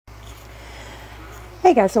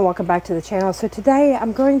Hey guys, and welcome back to the channel. So today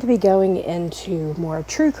I'm going to be going into more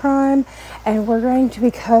true crime, and we're going to be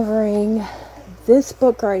covering this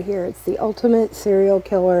book right here. It's the Ultimate Serial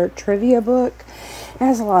Killer Trivia book. It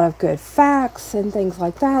has a lot of good facts and things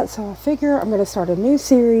like that, so I figure I'm going to start a new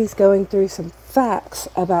series going through some facts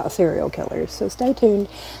about serial killers. So stay tuned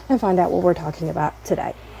and find out what we're talking about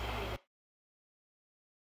today.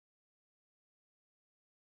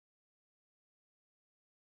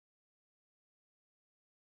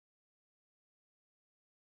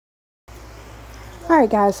 Alright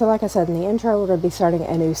guys, so like I said in the intro, we're going to be starting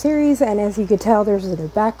a new series, and as you can tell there's a new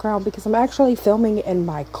background because I'm actually filming in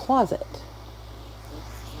my closet.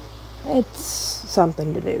 It's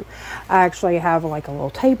something to do. I actually have like a little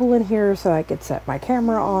table in here so I could set my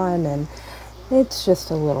camera on, and it's just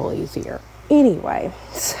a little easier. Anyway,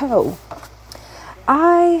 so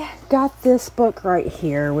I got this book right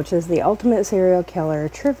here, which is the Ultimate Serial Killer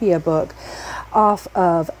Trivia book, off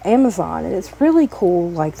of Amazon, and it's really cool.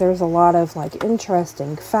 Like, there's a lot of like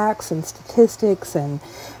interesting facts and statistics and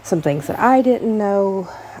some things that I didn't know.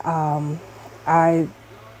 I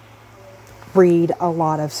read a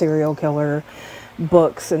lot of serial killer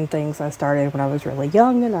books and things. I started when I was really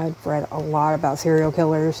young, and I've read a lot about serial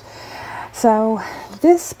killers. So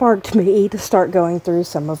this sparked me to start going through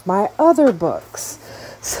some of my other books.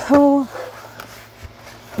 So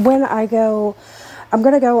when I'm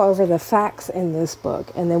going to go over the facts in this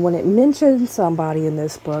book, and then when it mentions somebody in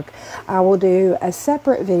this book, I will do a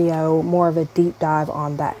separate video, more of a deep dive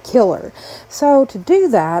on that killer. So to do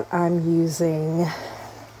that, I'm using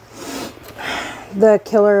the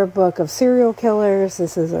Killer Book of Serial Killers.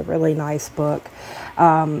 This is a really nice book,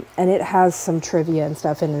 and it has some trivia and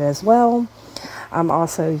stuff in it as well. I'm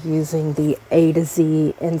also using the A to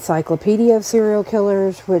Z Encyclopedia of Serial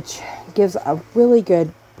Killers, which gives a really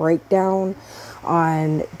good breakdown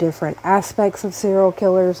on different aspects of serial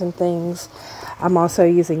killers and things. I'm also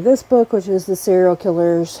using this book, which is the Serial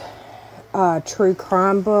Killers True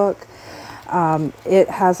Crime book. It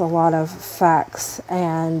has a lot of facts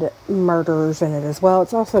and murders in it as well.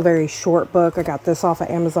 It's also a very short book. I got this off of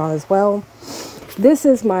Amazon as well. This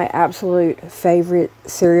is my absolute favorite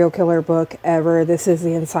serial killer book ever. This is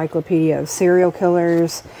the Encyclopedia of Serial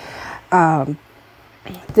Killers.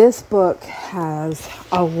 This book has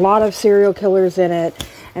a lot of serial killers in it,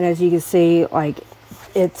 and as you can see, like,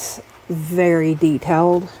 it's very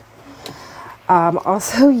detailed. I'm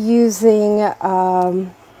also using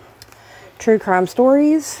True Crime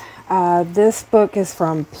Stories. This book is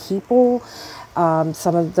from People.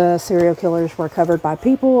 Some of the serial killers were covered by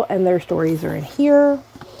People, and their stories are in here.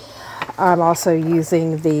 I'm also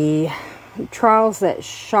using the Trials That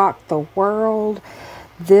Shocked the World.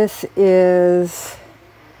 This is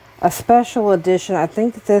a special edition. I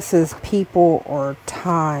think this is People or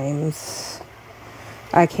Times.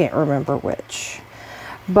 I can't remember which.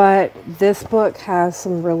 But this book has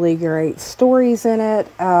some really great stories in it,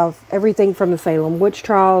 of everything from the Salem witch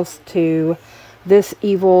trials to this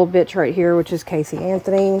evil bitch right here, which is Casey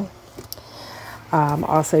Anthony. I'm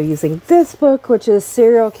also using this book, which is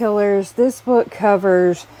Serial Killers. This book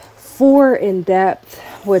covers 4 in depth,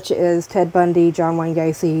 which is Ted Bundy, John Wayne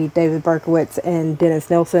Gacy, David Berkowitz, and Dennis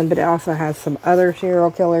Nilsen, but it also has some other serial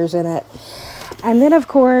killers in it. And then, of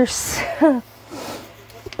course,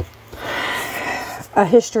 a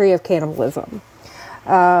history of cannibalism,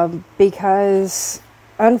 because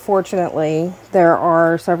unfortunately there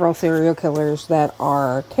are several serial killers that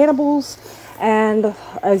are cannibals, and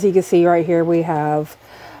as you can see right here, we have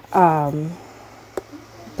God,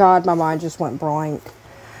 my mind just went blank.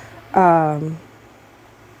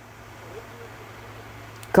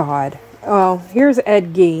 God. Oh, here's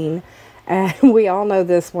Ed Gein, and we all know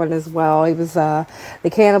this one as well. He was the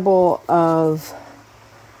cannibal of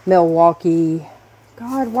Milwaukee.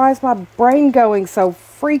 God, why is my brain going so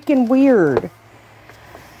freaking weird?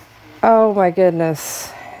 Oh my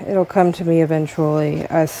goodness. It'll come to me eventually,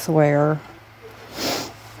 I swear.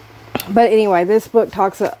 But anyway, this book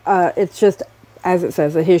talks, it's just, as it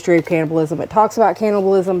says, a history of cannibalism. It talks about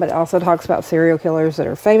cannibalism, but it also talks about serial killers that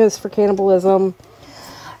are famous for cannibalism.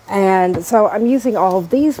 And so I'm using all of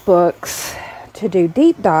these books to do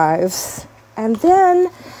deep dives. And then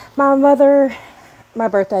my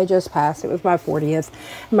birthday just passed. It was my 40th.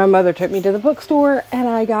 My mother took me to the bookstore, and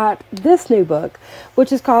I got this new book,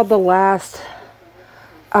 which is called The Last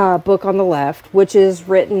Book on the Left, which is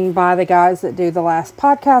written by the guys that do the last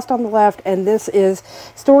podcast on the left, and this is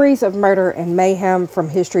Stories of Murder and Mayhem from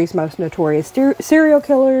History's Most Notorious Serial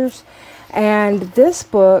Killers. And this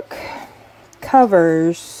book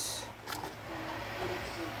covers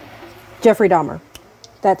Jeffrey Dahmer.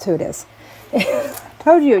 That's who it is.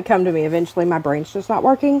 told you it'd come to me eventually. My brain's just not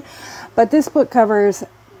working. But this book covers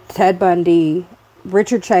Ted Bundy,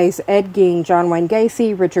 Richard Chase, Ed Gein, John Wayne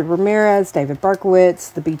Gacy, Richard Ramirez, David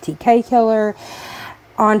Berkowitz, the BTK killer,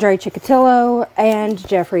 Andre Chikatilo, and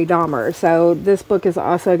Jeffrey Dahmer. So this book is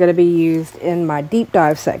also going to be used in my deep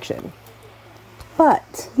dive section.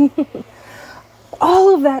 But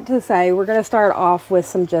all of that to say, we're going to start off with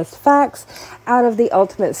some just facts out of the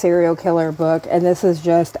Ultimate Serial Killer book. And this is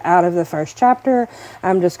just out of the first chapter.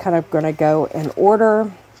 I'm just kind of going to go in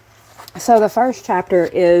order. So the first chapter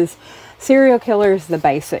is Serial Killers, the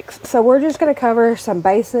Basics. So we're just going to cover some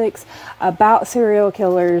basics about serial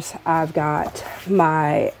killers. I've got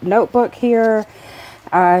my notebook here.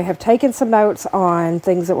 I have taken some notes on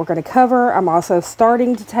things that we're going to cover. I'm also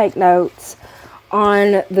starting to take notes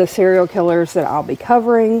on the serial killers that I'll be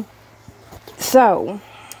covering. So,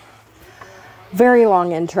 very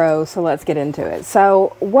long intro, so let's get into it.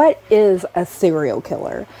 So, what is a serial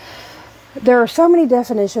killer? There are so many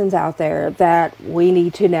definitions out there that we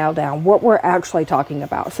need to nail down what we're actually talking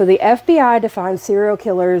about. So the FBI defines serial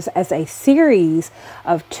killers as a series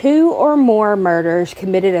of 2 or more murders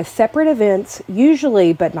committed as separate events,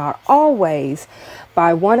 usually but not always,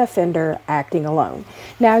 by one offender acting alone.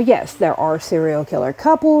 Now, yes, there are serial killer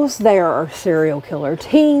couples, there are serial killer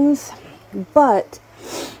teams, but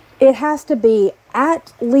it has to be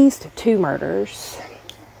at least 2 murders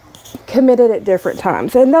committed at different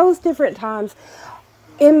times. And those different times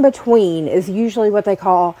in between is usually what they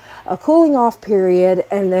call a cooling off period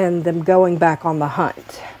and then them going back on the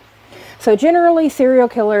hunt. So generally, serial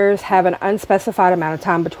killers have an unspecified amount of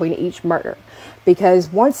time between each murder, because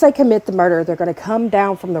once they commit the murder, they're going to come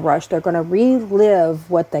down from the rush. They're going to relive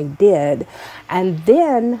what they did. And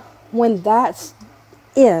then when that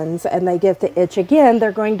ends and they get the itch again,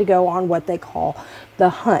 they're going to go on what they call the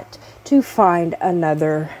hunt to find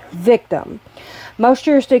another victim. Most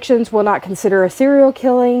jurisdictions will not consider a serial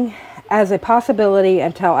killing as a possibility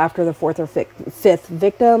until after the 4th or 5th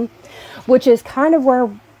victim, which is kind of where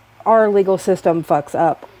our legal system fucks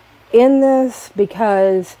up in this,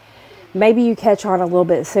 because maybe you catch on a little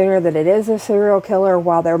bit sooner that it is a serial killer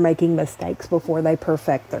while they're making mistakes before they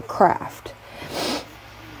perfect their craft.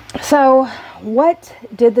 So where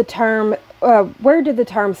did the term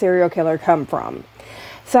serial killer come from?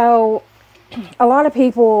 So a lot of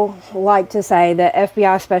people like to say that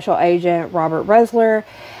FBI Special Agent Robert Ressler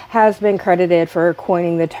has been credited for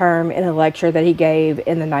coining the term in a lecture that he gave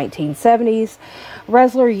in the 1970s.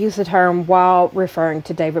 Ressler used the term while referring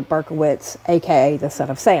to David Berkowitz, aka the Son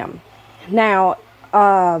of Sam. Now,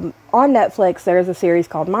 on Netflix, there's a series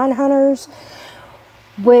called Mindhunters,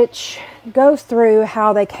 which goes through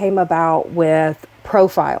how they came about with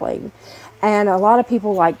profiling. And a lot of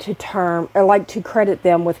people like to credit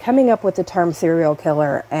them with coming up with the term serial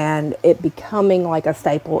killer and it becoming like a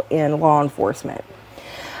staple in law enforcement.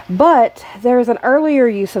 But there's an earlier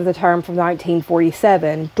use of the term from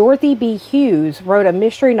 1947. Dorothy B. Hughes wrote a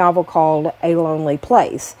mystery novel called A Lonely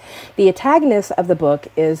Place. The antagonist of the book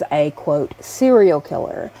is a, quote, serial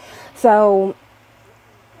killer. So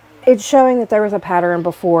it's showing that there was a pattern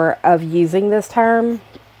before of using this term,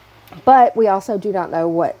 but we also do not know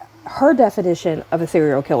what her definition of a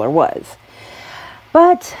serial killer was.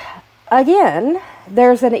 But again,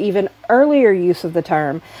 there's an even earlier use of the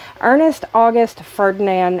term. Ernest August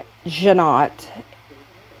Ferdinand Janot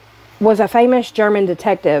was a famous German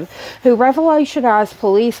detective who revolutionized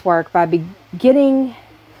police work by beginning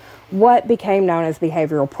what became known as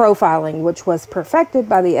behavioral profiling, which was perfected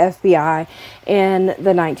by the FBI in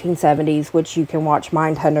the 1970s, which you can watch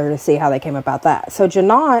Mindhunter to see how they came about that. So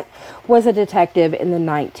Janot was a detective in the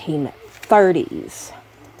 1930s.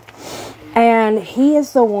 And he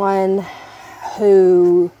is the one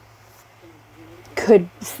who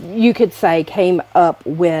you could say came up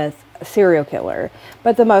with serial killer.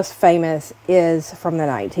 But the most famous is from the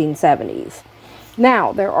 1970s.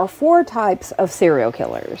 Now, there are 4 types of serial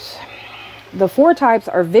killers. The 4 types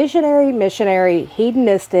are visionary, missionary,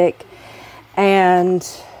 hedonistic, and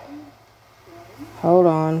hold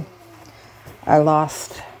on, I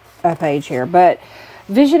lost a page here, but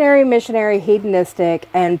visionary, missionary, hedonistic,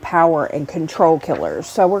 and power and control killers.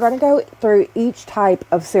 So we're going to go through each type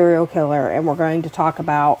of serial killer and we're going to talk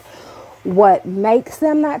about what makes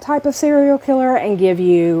them that type of serial killer and give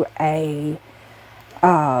you a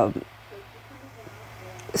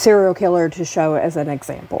serial killer to show as an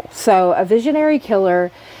example. So a visionary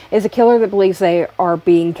killer is a killer that believes they are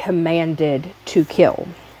being commanded to kill.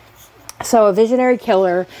 So a visionary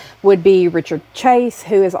killer would be Richard Chase,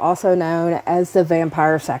 who is also known as the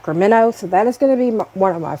Vampire of Sacramento. So that is going to be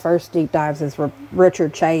one of my first deep dives, is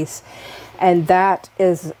Richard Chase. And that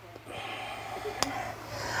is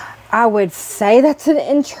I would say that's an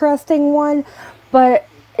interesting one, but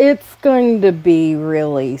it's going to be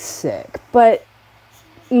really sick. But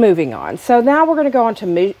moving on. So now we're going to go on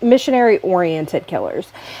to missionary-oriented killers.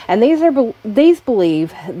 And these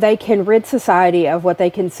believe they can rid society of what they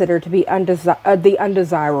consider to be the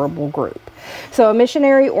undesirable group. So a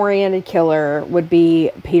missionary-oriented killer would be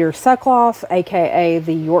Peter Suckloff, aka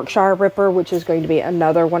the Yorkshire Ripper, which is going to be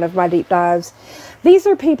another one of my deep dives. These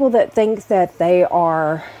are people that think that they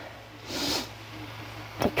are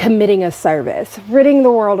committing a service, ridding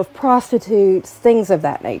the world of prostitutes, things of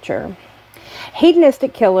that nature.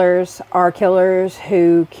 Hedonistic killers are killers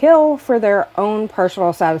who kill for their own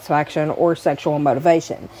personal satisfaction or sexual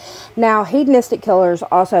motivation. Now, hedonistic killers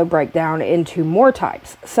also break down into more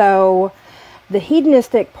types. So the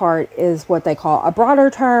hedonistic part is what they call a broader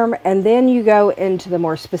term, and then you go into the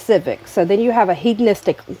more specific. So then you have a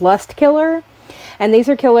hedonistic lust killer, and these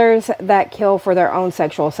are killers that kill for their own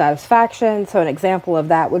sexual satisfaction. So an example of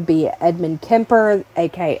that would be Edmund Kemper,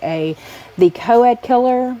 aka the co-ed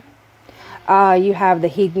killer. You have the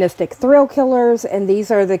hedonistic thrill killers, and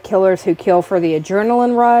these are the killers who kill for the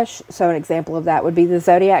adrenaline rush. So an example of that would be the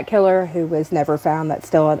Zodiac killer, who was never found. That's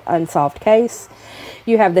still an unsolved case.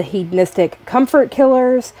 You have the hedonistic comfort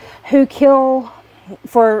killers, who kill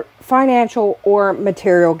for financial or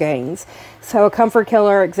material gains. So a comfort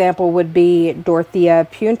killer example would be Dorothea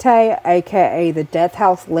Puente, aka the Death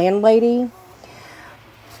House landlady.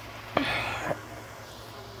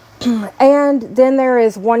 And then there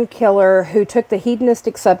is one killer who took the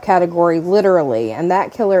hedonistic subcategory literally, and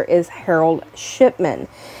that killer is Harold Shipman.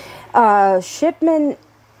 Shipman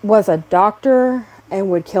was a doctor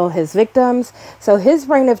and would kill his victims. So his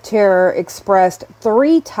reign of terror expressed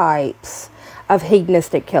 3 types of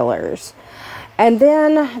hedonistic killers. And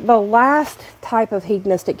then the last type of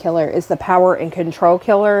hedonistic killer is the power and control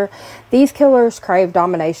killer. These killers crave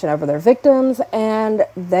domination over their victims, and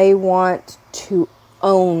they want to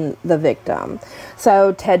own the victim.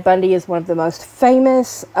 So Ted Bundy is one of the most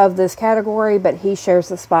famous of this category, but he shares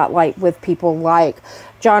the spotlight with people like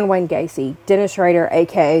John Wayne Gacy, Dennis Rader,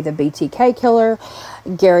 aka the BTK killer,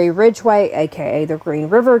 Gary Ridgway, aka the Green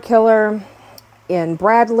River killer, Ian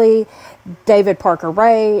Bradley, David Parker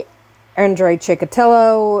Ray, Andre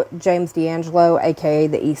Chikatilo, James D'Angelo, aka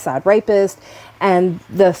the East Side Rapist, and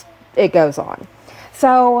it goes on.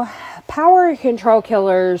 So power and control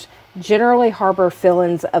killers generally harbor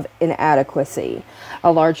feelings of inadequacy.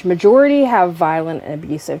 A large majority have violent and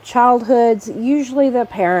abusive childhoods. Usually the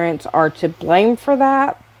parents are to blame for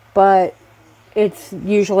that, but it's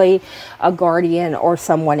usually a guardian or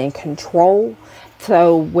someone in control.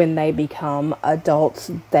 So when they become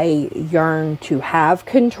adults, they yearn to have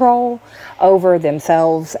control over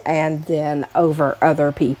themselves and then over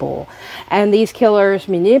other people. And these killers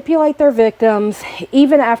manipulate their victims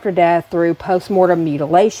even after death through post-mortem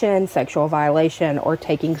mutilation, sexual violation, or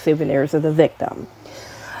taking souvenirs of the victim.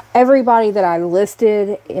 Everybody that I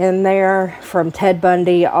listed in there, from Ted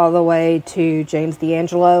Bundy all the way to James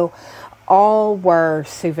D'Angelo, all were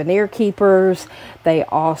souvenir keepers. They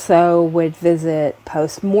also would visit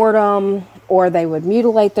post-mortem, or they would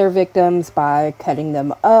mutilate their victims by cutting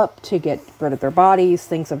them up to get rid of their bodies,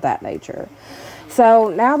 things of that nature. So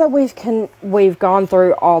now that we've gone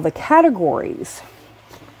through all the categories,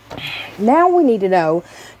 now we need to know,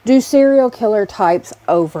 do serial killer types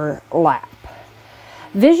overlap?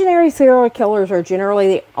 Visionary serial killers are generally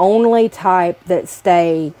the only type that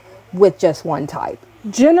stay with just one type.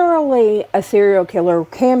 Generally, a serial killer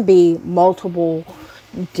can be multiple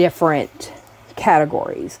different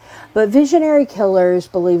categories, but visionary killers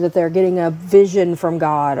believe that they're getting a vision from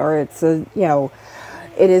God, or it's it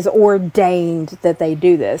is ordained that they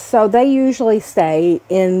do this. So they usually stay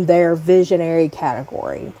in their visionary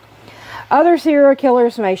category. Other serial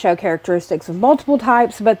killers may show characteristics of multiple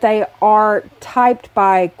types, but they are typed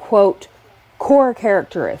by, quote, core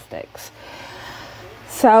characteristics.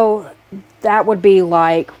 So that would be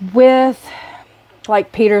like Peter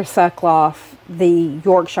Suckloff, the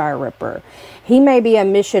Yorkshire Ripper. He may be a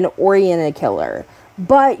mission-oriented killer,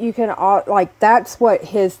 but you can, that's what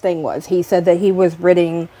his thing was. He said that he was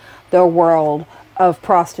ridding the world of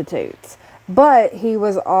prostitutes. But he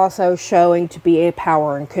was also showing to be a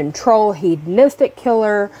power and control hedonistic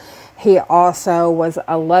killer. He also was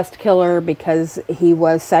a lust killer because he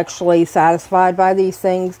was sexually satisfied by these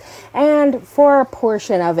things. And for a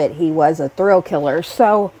portion of it, he was a thrill killer.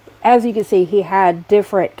 So, as you can see, he had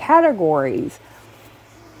different categories.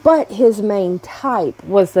 But his main type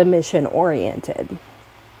was the mission-oriented.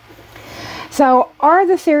 So, are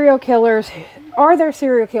there serial killers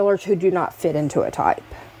who do not fit into a type?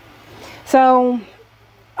 So,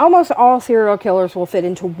 almost all serial killers will fit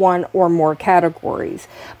into one or more categories,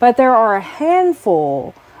 but there are a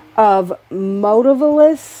handful of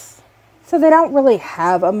motiveless, so they don't really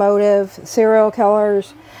have a motive, serial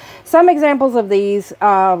killers. Some examples of these,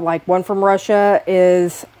 like one from Russia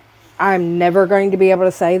is, I'm never going to be able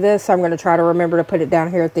to say this, so I'm going to try to remember to put it down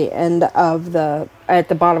here at the end of at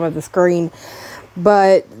the bottom of the screen.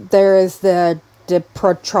 But there is the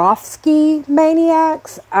Dnipropetrovsky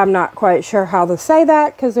maniacs. I'm not quite sure how to say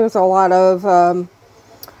that because there's a lot of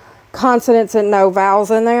consonants and no vowels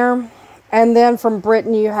in there. And then from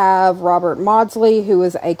Britain you have Robert Maudsley, who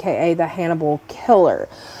is aka the Hannibal Killer.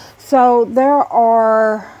 So there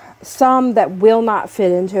are some that will not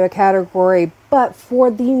fit into a category, but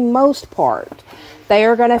for the most part, they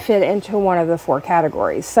are going to fit into one of the 4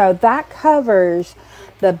 categories. So that covers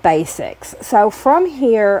the basics. So from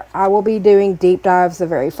here, I will be doing deep dives. The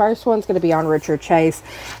very first one's going to be on Richard Chase.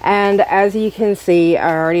 And as you can see,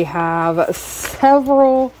 I already have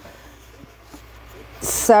several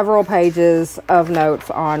pages of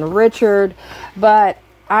notes on Richard, but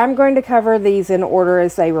I'm going to cover these in order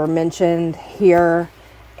as they were mentioned here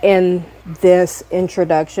in this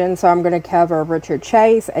introduction. So I'm going to cover Richard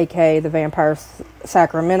Chase, aka the Vampire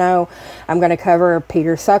Sacramento. I'm going to cover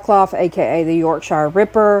Peter Sukloff, aka the Yorkshire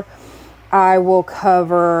Ripper. I will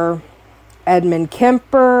cover Edmund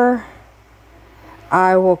Kemper.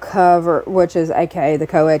 I will cover, which is aka the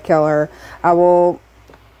Co-Ed Killer. I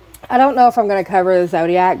don't know if I'm going to cover the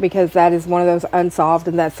Zodiac because that is one of those unsolved,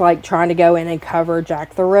 and that's like trying to go in and cover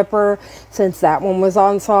Jack the Ripper since that one was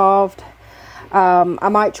unsolved. I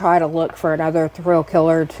might try to look for another thrill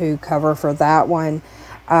killer to cover for that one.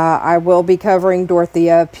 I will be covering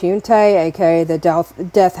Dorothea Punte, aka the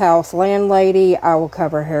Death House Landlady. I will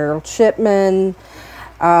cover Harold Shipman.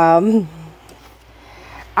 I'm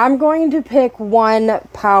going to pick one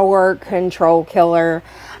power control killer.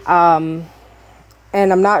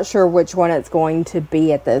 And I'm not sure which one it's going to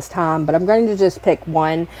be at this time, but I'm going to just pick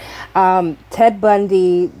one. Ted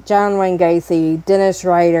Bundy, John Wayne Gacy, Dennis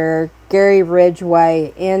Rader, Gary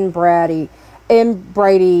Ridgway, and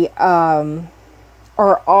Brady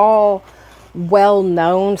are all well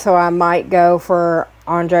known, so I might go for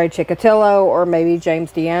Andre Chikatilo or maybe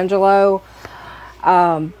James D'Angelo.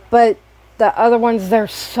 But the other ones,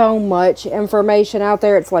 there's so much information out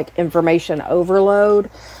there. It's like information overload.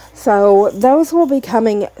 So those will be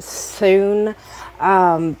coming soon.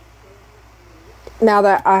 Now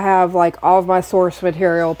that I have like all of my source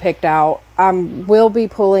material picked out, I will be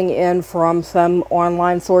pulling in from some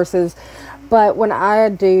online sources. But when I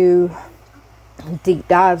do deep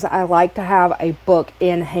dives, I like to have a book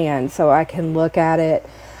in hand so I can look at it.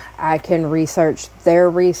 I can research their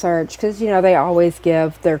research because, you know, they always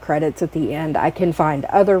give their credits at the end. I can find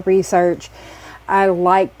other research. I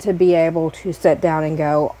like to be able to sit down and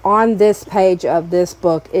go, on this page of this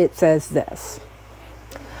book, it says this.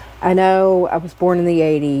 I know I was born in the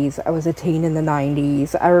 80s. I was a teen in the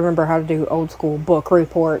 90s. I remember how to do old school book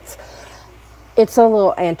reports. It's a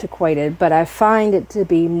little antiquated, but I find it to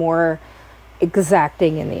be more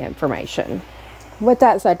exacting in the information. With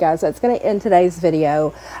that said, guys, that's going to end today's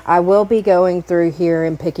video. I will be going through here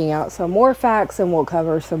and picking out some more facts, and we'll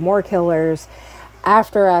cover some more killers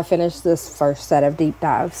after I finish this first set of deep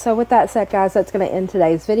dives. So with that said, guys, that's going to end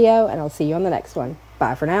today's video, and I'll see you on the next one.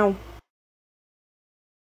 Bye for now.